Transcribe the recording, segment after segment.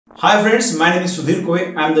Hi friends, my name is Sudhir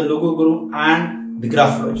Kove. I am the logo guru and the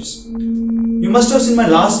graphologist. You must have seen my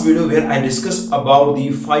last video where I discussed about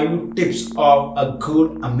the 5 tips of a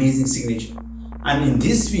good, amazing signature. And in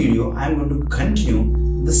this video, I am going to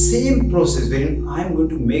continue the same process wherein I am going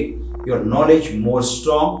to make your knowledge more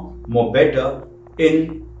strong, more better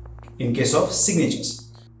in case of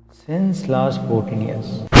signatures. Since last 14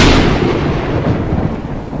 years,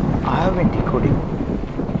 I have been decoding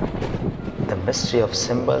the mystery of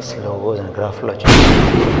symbols, logos and graphology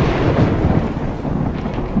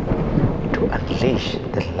to unleash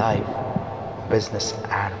the life, business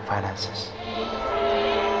and finances.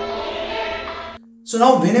 So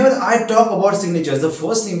now whenever I talk about signatures, the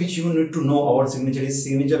first thing which you need to know about signature is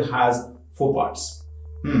signature has 4 parts.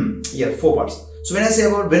 4 parts. So when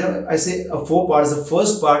I say 4 parts, the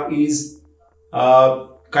first part is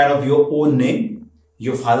kind of your own name,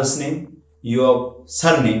 your father's name, your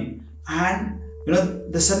surname, and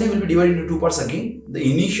the surname will be divided into 2 parts again, the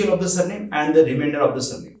initial of the surname and the remainder of the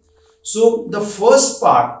surname. So the first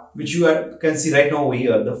part which you can see right now over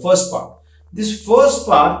here, the first part, this first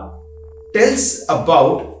part tells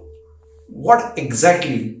about what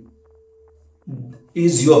exactly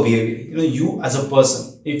is your behavior, you as a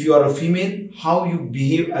person. If you are a female, how you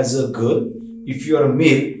behave as a girl. If you are a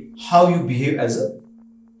male, how you behave as a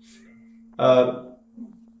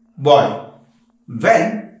boy.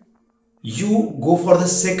 When you go for the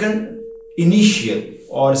second initial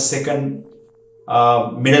or second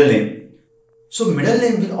middle name. So middle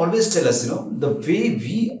name will always tell us, the way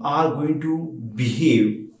we are going to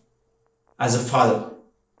behave as a father.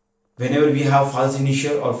 Whenever we have father's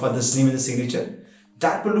initial or father's name in the signature,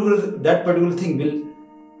 that particular thing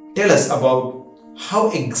will tell us about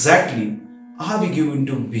how exactly are we going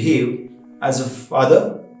to behave as a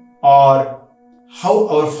father, or how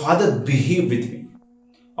our father behaved with me,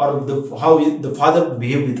 or how the father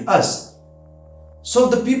behaved with us. So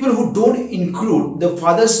the people who don't include the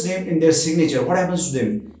father's name in their signature, what happens to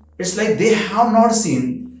them? It's like they have not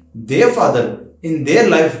seen their father in their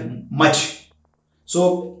life much.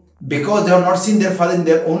 So because they have not seen their father in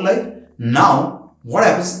their own life, now what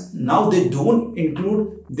happens? Now they don't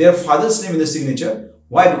include their father's name in the signature.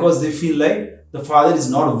 Why? Because they feel like the father is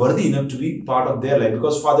not worthy enough to be part of their life,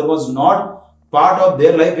 because father was not part of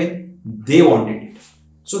their life when they wanted it.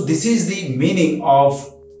 So this is the meaning of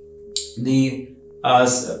the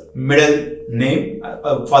middle name,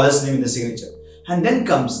 father's name in the signature. And then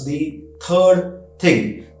comes the third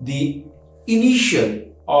thing, the initial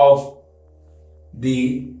of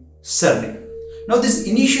the surname. Now this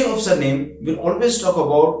initial of surname will always talk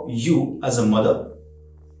about you as a mother.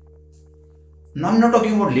 Now I'm not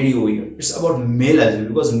talking about lady over here, it's about male as well,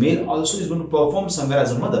 because male also is going to perform somewhere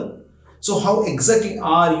as a mother. So how exactly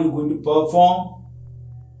are you going to perform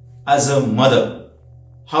as a mother?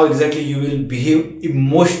 How exactly you will behave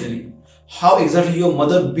emotionally? How exactly your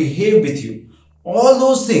mother behave with you? All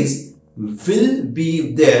those things will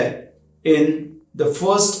be there in the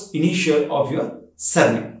first initial of your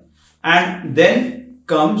surname. And then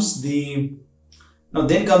comes the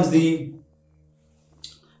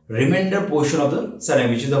remainder portion of the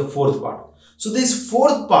surname, which is the fourth part. So this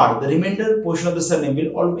fourth part, the remainder portion of the surname,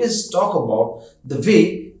 will always talk about the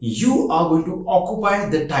way you are going to occupy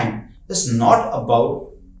the time. It's not about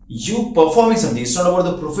you performing something, it's not about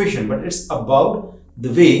the profession, but it's about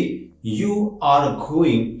the way you are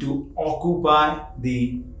going to occupy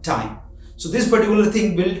the time. So this particular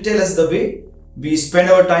thing will tell us the way we spend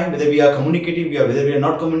our time, whether we are communicating, whether we are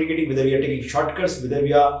not communicating, whether we are taking shortcuts, whether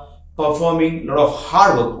we are performing a lot of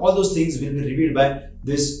hard work. All those things will be revealed by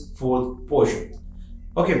this fourth portion.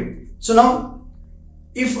 Okay, so now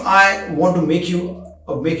if I want to make you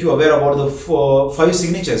aware about the 5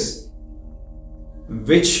 signatures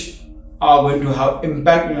which are going to have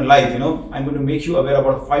impact in your life, I'm going to make you aware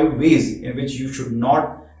about 5 ways in which you should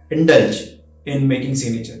not indulge in making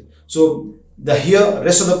signature. So the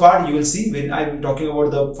rest of the part you will see when I'm talking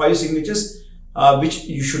about the 5 signatures which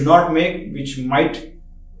you should not make, which might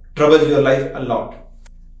trouble your life a lot.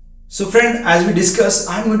 So friend, as we discuss,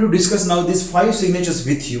 I'm going to discuss now these 5 signatures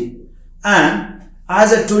with you. And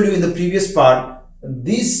as I told you in the previous part,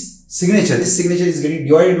 this signature is getting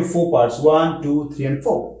divided into 4 parts, 1, 2, 3 and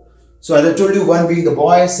 4. So as I told you, 1 being the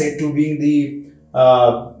boy, 2 being the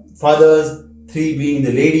father, 3 being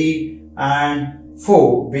the lady, and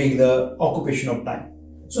 4 being the occupation of time.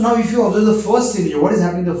 So now if you observe the first signature, what is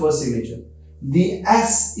happening in the first signature? The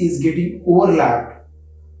S is getting overlapped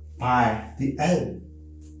by the L.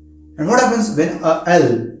 And what happens when a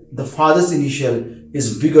L, the father's initial,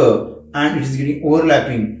 is bigger and it is getting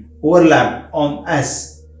overlapped on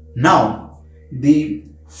S? Now the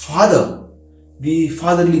father the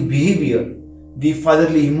fatherly behavior, the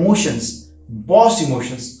fatherly emotions, boss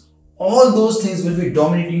emotions, all those things will be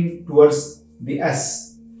dominating towards the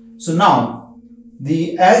S. So now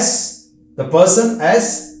the S, the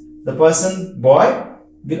person boy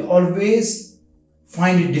will always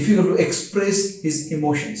find it difficult to express his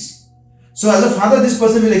emotions. So as a father, this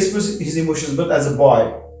person will express his emotions, but as a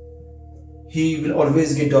boy, he will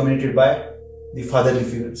always get dominated by the fatherly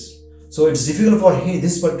figures. So it's difficult for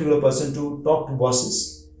this particular person to talk to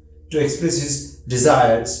bosses, to express his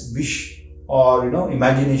desires, wish, or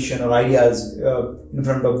imagination or ideas in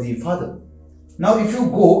front of the father. Now if you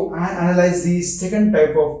go and analyze the second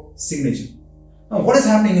type of signature, now what is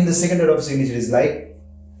happening in the second type of signature is like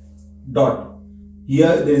dot.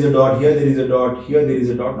 Here there is a dot, here there is a dot, here there is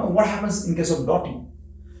a dot. Now what happens in case of dotting?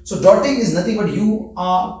 So dotting is nothing but you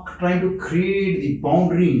are trying to create the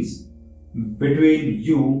boundaries between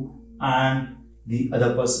you and the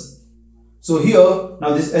other person. So here,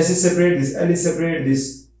 now this S is separate, this L is separate,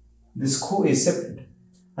 this Co is separate.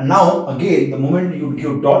 And now again, the moment you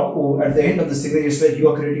give dot O at the end of the signature, it's like you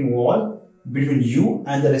are creating a wall between you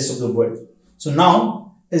and the rest of the world. So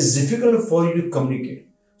now it's difficult for you to communicate.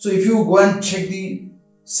 So if you go and check the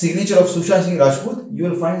signature of Sushant Singh Rajput, you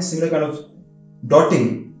will find similar kind of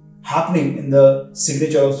dotting happening in the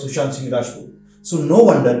signature of Sushant Singh Rajput. So no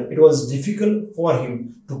wonder it was difficult for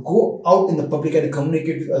him to go out in the public and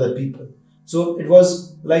communicate with other people. So it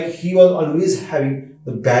was like he was always having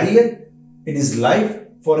the barrier in his life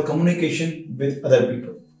for a communication with other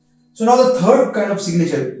people. So now the third kind of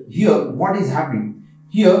signature, here what is happening?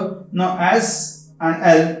 Here now S and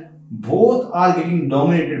L both are getting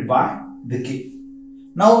dominated by the K.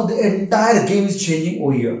 Now the entire game is changing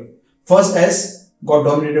over here. First S got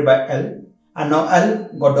dominated by L and now L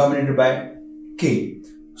got dominated by K.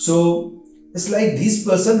 So it's like this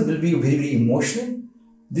person will be very, very emotional.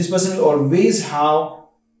 This person will always have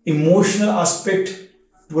emotional aspect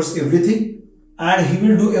towards everything, and he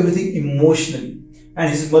will do everything emotionally, and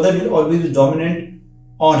his mother will always be dominant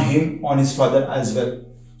on him, on his father as well.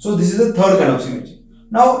 So this is the third kind of signature.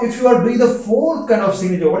 Now if you are doing the fourth kind of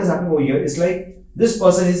signature, what is happening over here? It's like this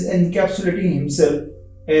person is encapsulating himself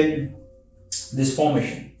in this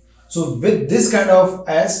formation. So with this kind of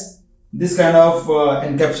this kind of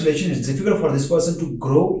encapsulation, is difficult for this person to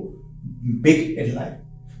grow big in life.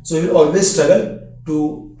 So he will always struggle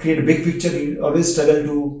to create a big picture. He will always struggle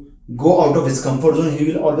to go out of his comfort zone.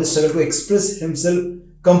 He will always struggle to express himself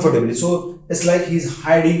comfortably. So it's like he's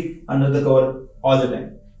hiding under the cover all the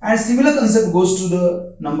time. And similar concept goes to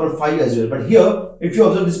the number 5 as well. But here, if you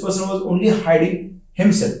observe, this person was only hiding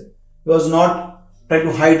himself. He was not trying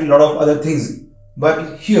to hide a lot of other things.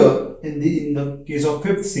 But here, in the case of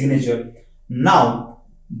fifth signature, now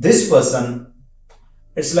this person,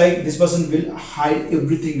 it's like this person will hide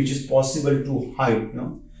everything which is possible to hide.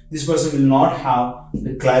 This person will not have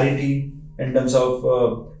the clarity in terms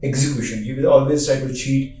of execution. He will always try to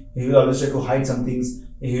cheat. He will always try to hide some things.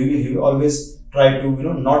 He will always try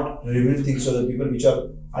to not reveal things to other people which are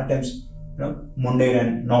at times mundane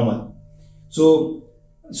and normal. So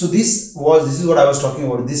this is what I was talking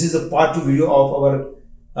about. This is a part 2 video of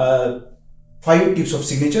our 5 tips of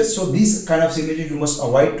signatures. So this kind of signature you must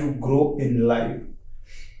avoid to grow in life.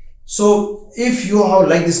 So if you have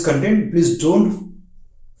liked this content, please don't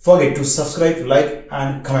forget to subscribe, like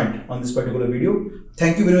and comment on this particular video.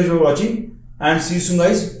 Thank you very much for watching, and see you soon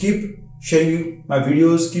guys. Keep sharing my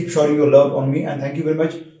videos, keep showing your love on me, and thank you very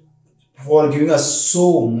much for giving us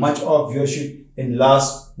so much of viewership in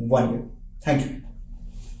last 1 year. Thank you.